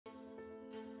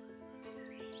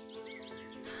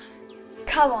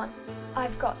Come on,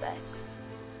 I've got this.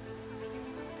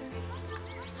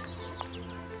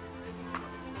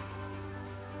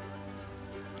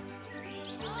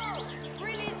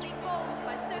 Brilliantly bowled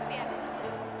by Sophie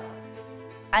Eccleston.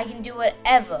 I can do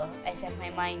whatever I set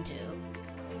my mind to.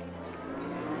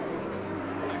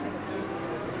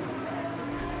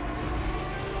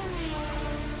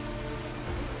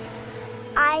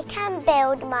 I can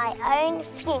build my own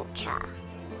future.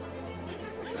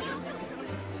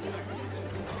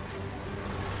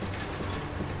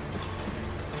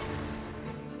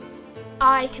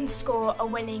 I can score a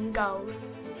winning goal.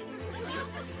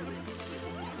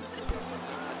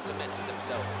 Has cemented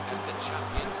themselves as the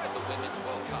champions of the Women's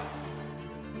World Cup.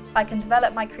 I can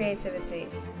develop my creativity.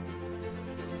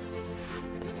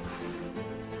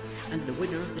 And the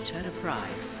winner of the Turner Prize.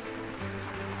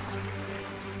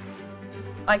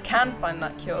 I can find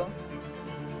that cure.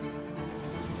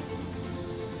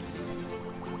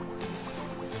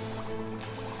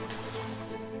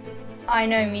 I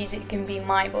know music can be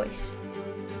my voice.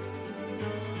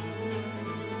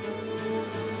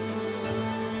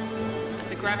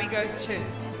 And the Grammy goes to...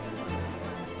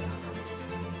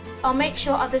 I'll make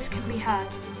sure others can be heard.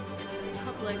 The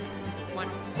public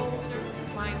want bolder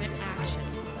climate action.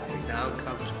 We now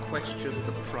come to question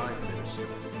the Prime Minister.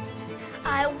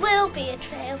 I will be a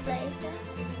trailblazer.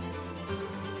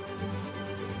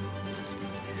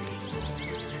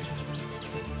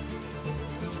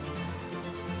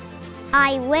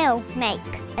 I will make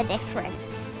a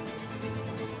difference.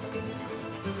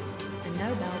 The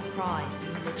Nobel Prize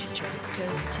in Literature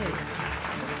goes to...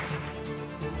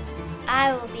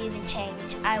 I will be the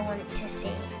change I want to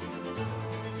see.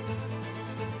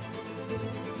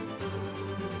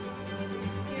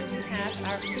 Here we have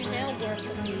our female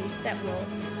worker bees that will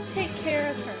take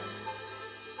care of her.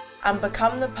 And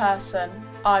become the person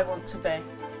I want to be.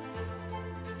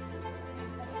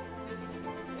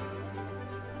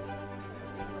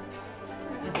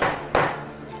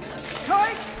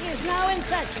 Court is now in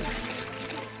session.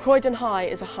 Croydon High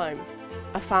is a home,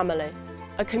 a family,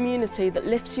 a community that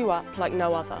lifts you up like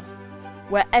no other,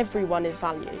 where everyone is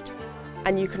valued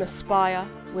and you can aspire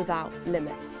without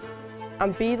limits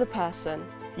and be the person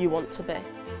you want to be.